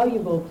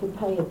valuable to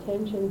pay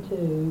attention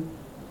to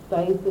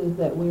spaces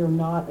that we are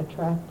not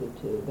attracted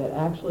to, that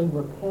actually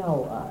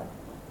repel us.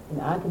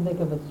 And I can think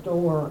of a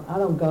store, I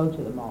don't go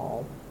to the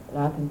mall, but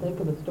I can think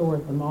of a store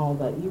at the mall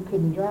that you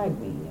couldn't drag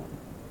me in.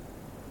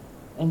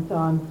 And so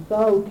I'm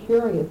so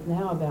curious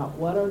now about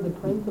what are the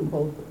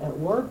principles at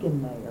work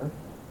in there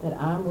that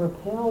I'm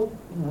repelled,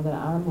 that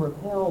I'm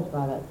repelled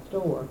by that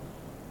store.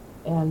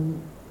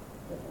 And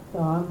so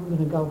I'm going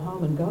to go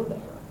home and go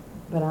there.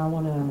 But I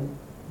want to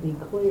be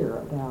clear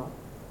about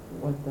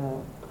what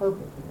the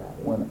purpose of that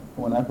is.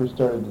 When I first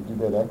started to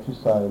do that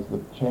exercise,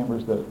 the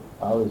chambers that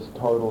I was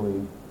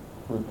totally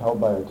repelled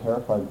by or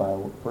terrified by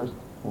first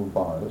were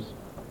bars.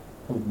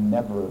 I would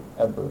never,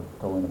 ever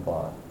go in a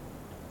bar.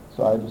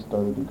 So I just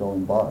started to go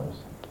in bars.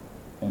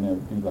 And it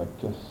would be like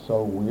just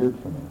so weird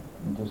for me.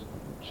 And just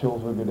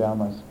chills would go down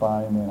my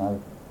spine, and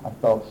I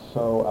felt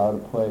so out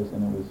of place,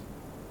 and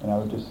I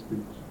would just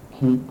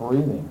keep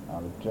breathing. I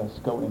would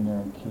just go in there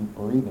and keep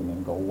breathing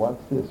and go,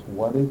 what's this?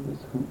 What is this?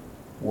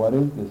 What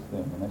is this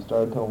thing? And I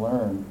started to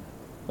learn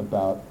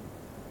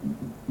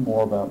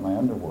more about my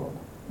underworld.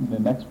 And the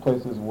next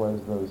places was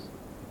those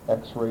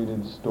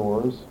X-rated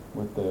stores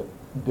with the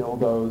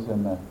dildos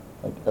and the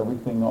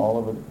everything, all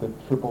of it, the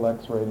triple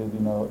X-rated.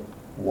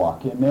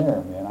 Walk in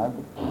there, man.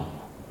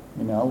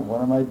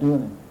 What am I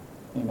doing?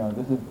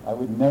 I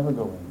would never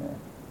go in there.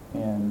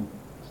 And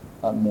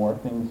more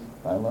things,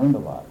 I learned a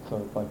lot. So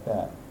it's like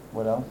that.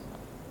 What else?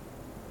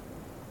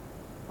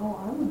 Oh,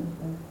 I want to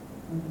say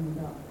something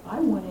about, I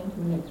went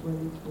into an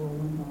X-rated store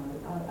one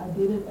night. I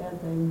did it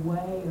as a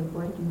way of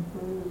breaking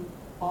through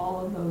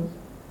all of those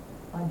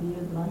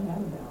ideas that I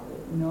had about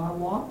it. I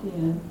walked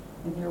in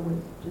and there was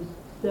just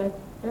sex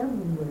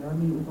everywhere. I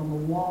mean, it was on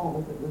the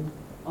walls, it was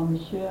on the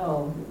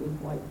shelves, it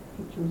was like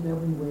pictures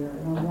everywhere.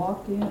 And I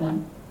walked in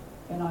and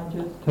I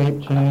just...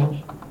 Tape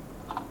change.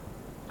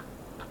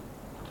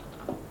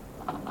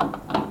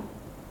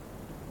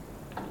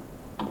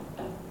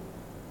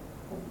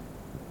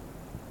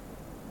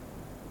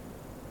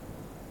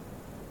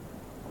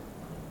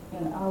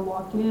 And I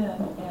walked in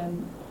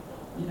and,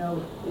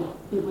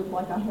 it was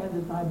like I had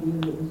this idea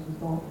that it was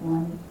just all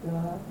slimy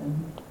stuff. And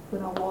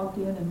when I walked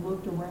in and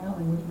looked around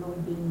and was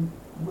really being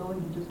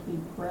willing to just be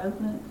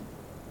present,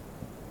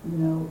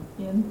 in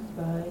the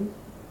space,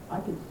 I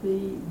could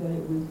see that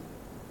it was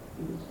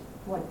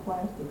like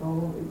plastic all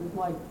over. It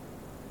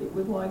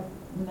was like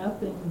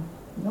nothing,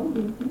 no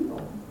big deal.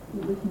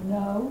 It was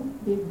no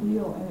big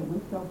deal, and it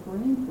was so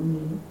freeing for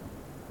me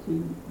to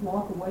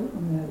walk away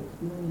from that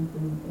experience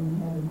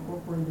and have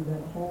incorporated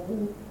that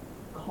whole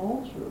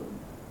culture,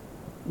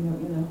 in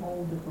a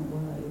whole different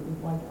way. It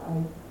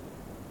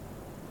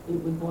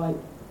was like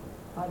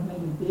I'd made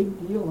a big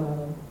deal out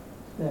of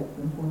sex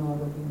and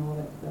pornography and all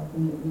that stuff,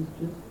 and it was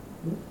just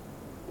this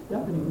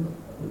stuff, and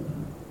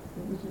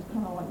it was just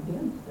kind of like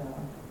dead stuff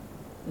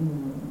in the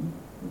room.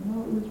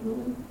 It was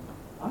really,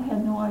 I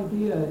had no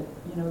idea,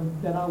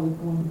 that I was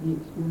going to be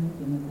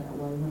experiencing it that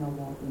way when I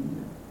walked in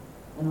there.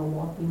 And I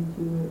walked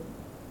into it,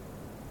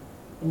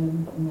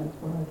 and that's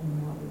what I came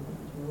out with. It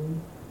was really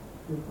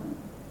different.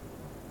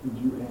 Did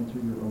you answer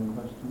your own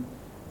question?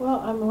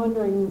 Well, I'm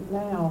wondering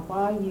now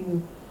what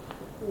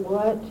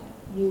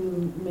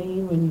you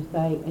mean when you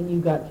say, and you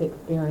got to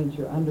experience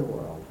your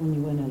underworld when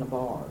you went in a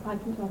bar. I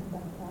can talk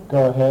about that.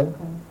 Go ahead.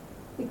 Okay.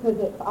 Because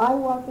if I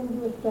walk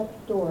into a sex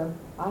store,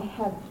 I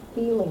have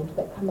feelings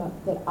that come up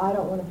that I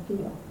don't want to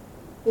feel.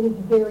 It is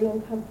very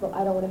uncomfortable.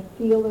 I don't want to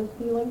feel those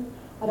feelings.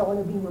 I don't want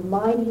to be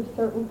reminded of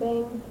certain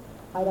things.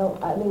 I don't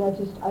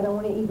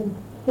want to even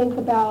think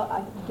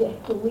about,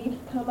 beliefs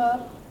come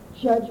up,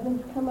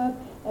 judgments come up,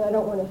 and I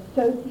don't want to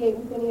associate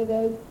with any of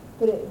those.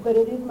 But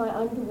it is my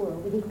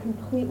underworld. It is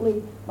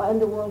completely my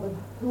underworld of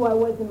who I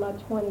was in my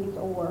 20s,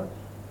 or,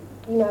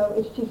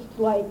 it's just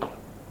like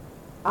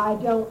I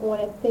don't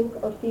want to think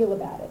or feel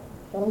about it.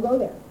 So I don't go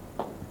there.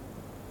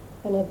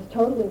 And it's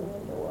totally my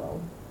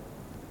underworld.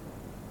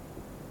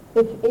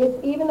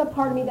 It's even a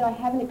part of me that I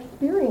haven't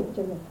experienced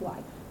in this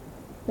life.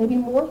 Maybe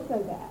more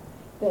so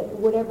that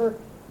whatever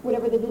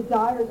the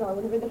desires are,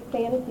 whatever the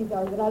fantasies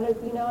are, that I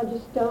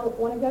just don't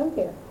want to go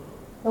there.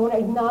 I want to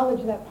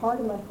acknowledge that part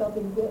of myself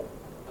exists.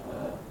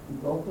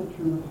 It's also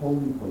true with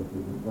holy places.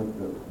 It's like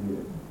the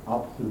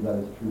opposite of that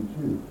is true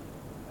too.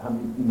 I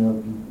mean,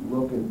 if you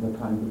look at the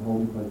kinds of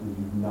holy places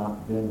you've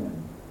not been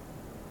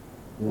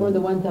in. Or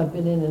the ones I've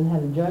been in and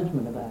had a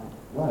judgment about.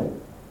 Right.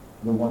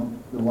 The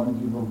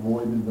ones you've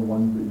avoided, the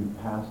ones that you've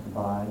passed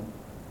by,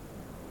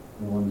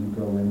 the ones you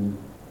go in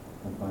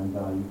and find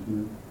value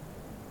to.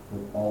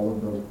 But all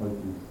of those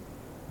places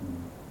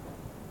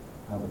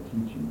have a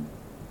teaching.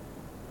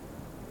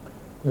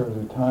 There was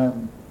a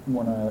time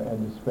when I had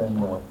to spend,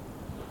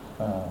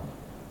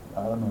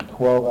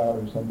 12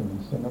 hours or something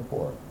in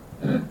Singapore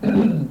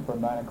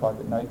from 9 o'clock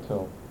at night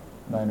till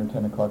 9 or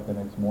 10 o'clock the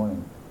next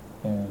morning.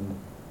 And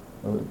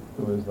it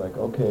was like,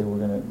 okay,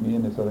 me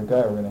and this other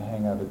guy, we're going to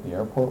hang out at the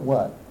airport.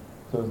 What?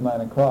 So it was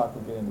 9 o'clock,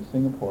 we get into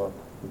Singapore,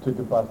 we took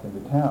a bus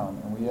into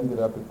town, and we ended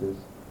up at this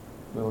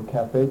little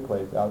cafe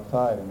place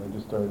outside, and we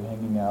just started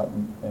hanging out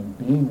and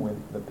being with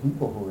the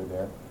people who were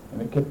there.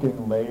 And it kept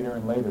getting later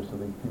and later, so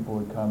these people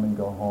would come and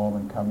go home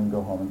and come and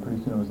go home. And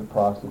pretty soon it was the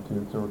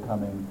prostitutes who were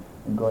coming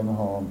and going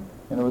home.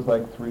 And it was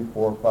like 3,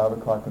 4, 5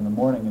 o'clock in the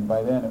morning, and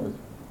by then it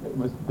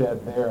was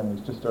dead there, and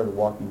we just started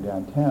walking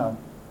downtown.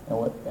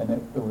 And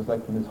it was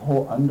like this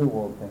whole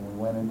underworld thing.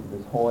 We went into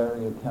this whole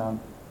area of town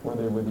where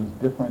there were these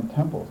different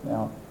temples.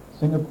 Now,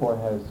 Singapore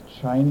has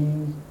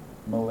Chinese,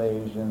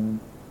 Malaysian,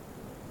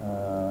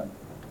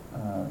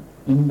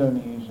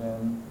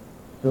 Indonesian,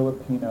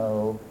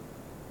 Filipino,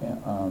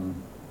 and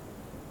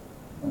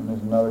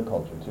there's another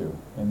culture too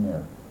in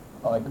there.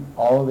 Like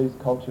all of these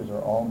cultures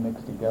are all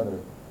mixed together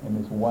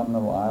in this one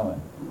little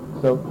island.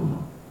 So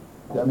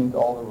that means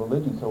all the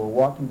religions. So we're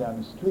walking down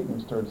the street and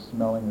we started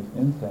smelling this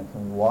incense,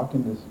 and we walk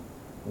in this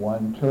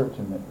one church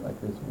and they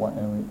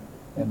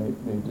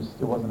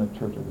just, it wasn't a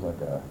church, it was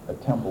like a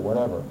temple,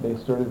 whatever. They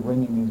started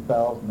ringing these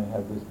bells, and they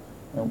had this,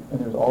 and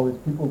there's all these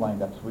people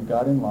lined up. So we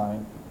got in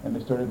line, and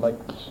they started like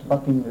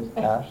spucking this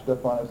ash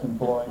stuff on us and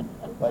blowing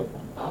like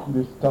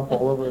this stuff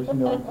all over us,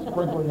 and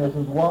sprinkling us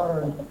with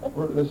water, and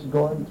we're just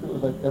going through. It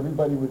was like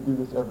everybody would do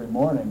this every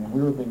morning, and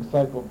we were being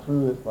cycled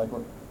through this, like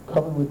we're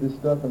covered with this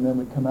stuff, and then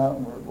we'd come out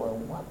and we're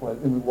going, what?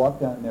 And we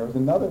walked down, and there was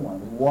another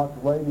one. We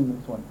walked right in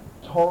this one.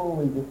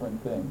 Totally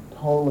different thing.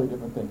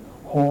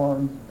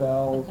 Horns,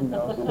 bells,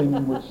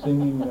 singing. We're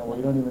singing,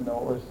 we don't even know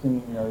what we're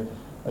singing,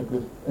 like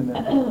this. And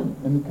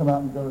then we come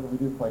out and go to, we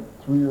did like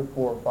 3 or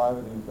 4 or 5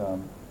 of these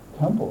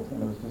temples,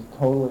 and it was just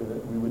totally,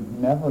 that we would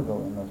never go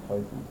in those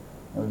places.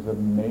 It was an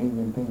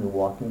amazing thing to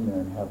walk in there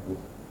and have this,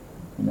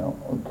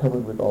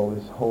 covered with all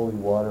this holy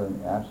water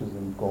and ashes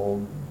and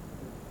gold.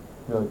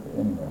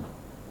 Anyway,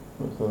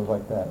 so it was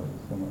like that. It was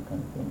a similar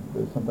kind of thing.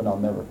 It was something I'll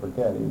never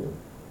forget either,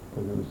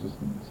 because it was just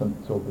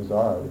so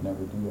bizarre. I would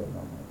never do that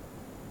normally.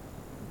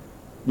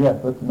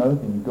 Yes, that's another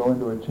thing. You go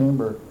into a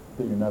chamber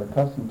that you're not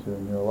accustomed to,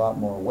 and you're a lot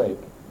more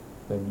awake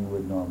than you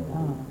would normally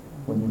be.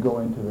 When you go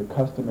into the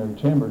customary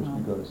chambers,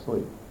 you go to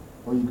sleep.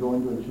 Or you go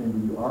into a chamber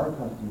you are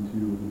accustomed to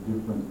with a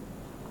different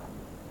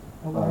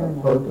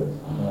Awareness. focus.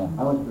 Yeah.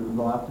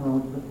 The last time I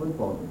went to the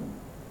football game.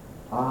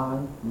 I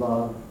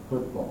love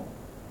football.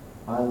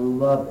 I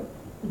love it.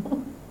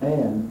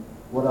 And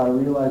what I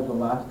realized the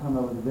last time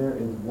I was there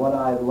is what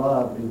I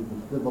love is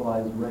the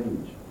civilized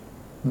rage.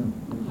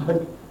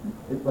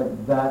 It's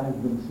like that has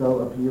been so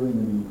appealing to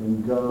me. You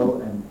can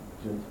go and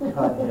just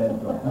cut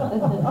heads off.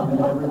 And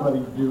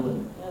everybody's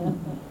doing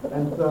it.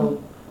 And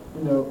so,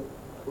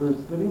 we're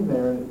sitting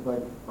there, and it's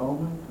like, oh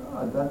my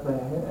God, that's a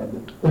head.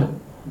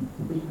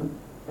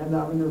 And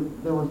I mean,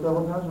 there were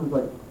several times where it was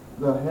like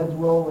the head's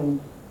rolling,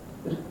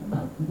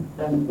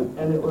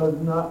 and it was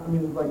not. I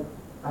mean, it's like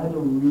I had to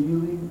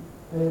really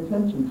pay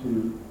attention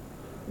to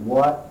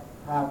what's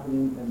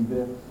happening in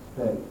this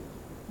space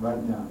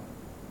right now.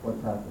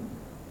 What's happening,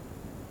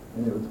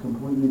 and it was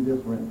completely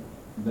different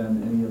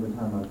than any other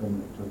time I've been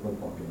to a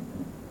football game.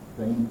 And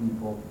same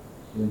people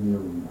in the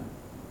arena,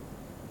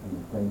 and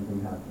the same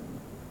thing happening.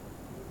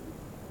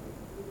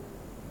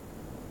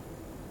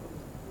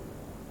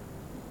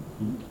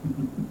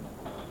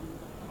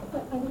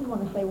 But I just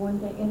want to say one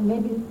thing, and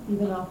maybe it's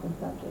even off the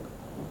subject.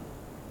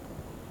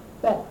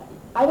 But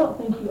I don't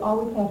think you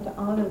always have to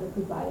honor the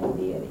presiding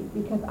deity,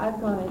 because I've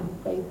gone into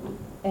spaces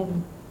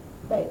and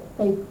space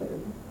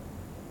cleared.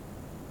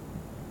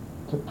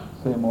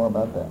 Say more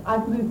about that.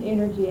 I've moved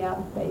energy out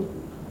of spaces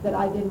that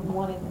I didn't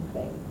want in the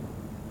space.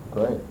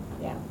 Great.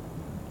 Yeah.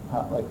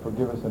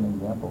 Give us an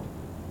example.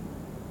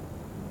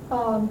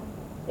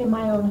 In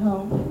my own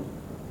home,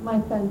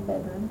 my son's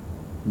bedroom.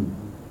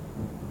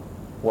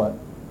 What?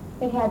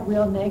 It had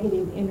real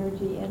negative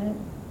energy in it.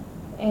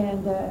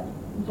 And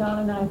John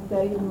and I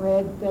studied and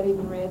read, prayed,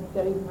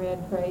 studied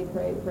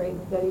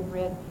and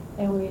read.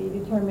 And we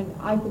determined,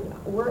 I said,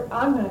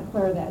 I'm going to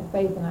clear that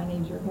space and I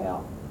need your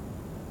help.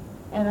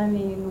 And I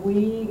mean,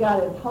 we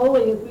got as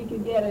holy as we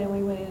could get, and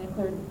we went in and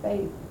cleared the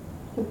space,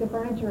 took the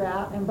furniture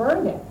out and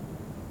burned it.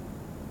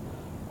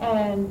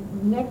 And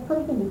the next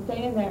person to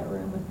stay in that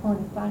room was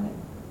Pornestein.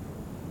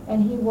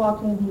 And he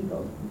walked in and he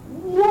goes,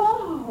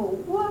 whoa,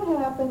 what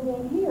happened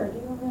in here? Do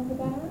you remember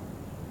that?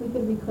 We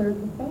said we cleared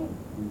the space.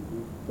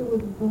 It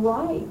was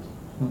bright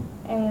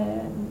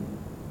and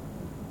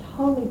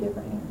totally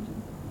different energy.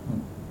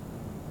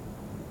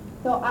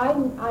 So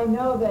I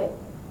know that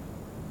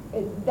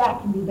that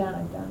can be done.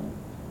 I've done it.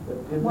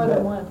 More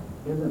than once.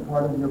 Isn't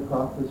part of your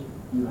process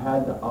you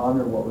had to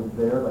honor what was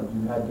there, like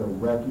you had to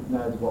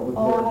recognize what was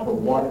there for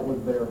what it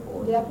was there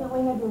for?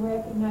 Definitely had to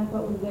recognize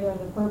what was there and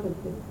the purpose.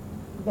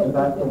 And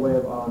that's the way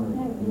of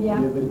honoring.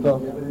 Yeah. It's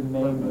also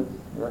name.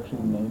 You're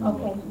actually naming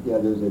Okay. Yeah,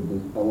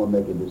 I want to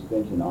make a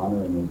distinction.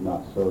 Honoring is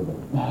not serving.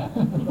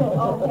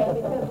 Okay,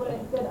 because when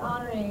it said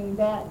honoring,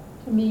 that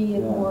to me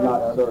is more.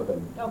 Not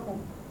serving. Okay.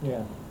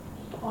 Yeah.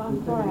 Oh,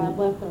 I'm sorry, I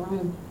left the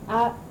room.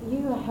 I've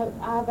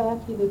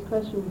asked you this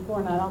question before,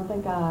 and I don't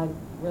think I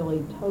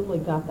really totally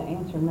got the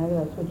answer. Maybe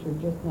that's what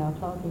you're just now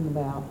talking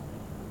about.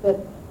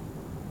 But,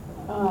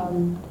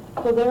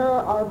 so there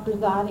are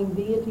presiding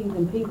deities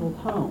in people's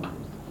homes.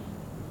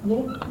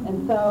 Yes,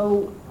 and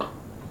so,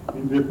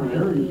 in different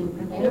areas.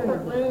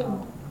 Different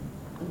rooms.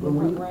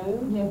 different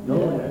rooms. Yes.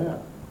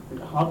 Oh,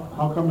 yeah.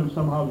 How come in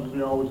some houses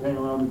you always hang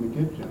around in the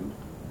kitchen,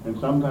 and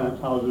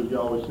sometimes houses you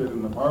always sit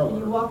in the parlor?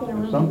 You walk in a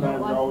room and you don't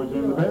sometimes like you're always to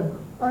in the do it.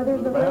 bedroom. Or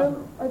there's the a bathroom.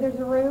 room, or there's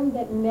a room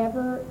that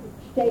never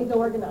stays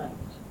organized.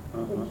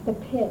 Uh-huh. It's the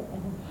pit,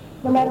 and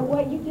no matter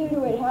what you do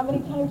to it, how many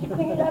times you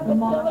clean it up, it's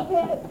still a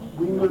pit.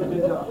 We moved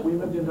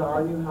into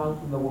our new house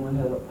and the woman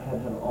had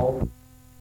all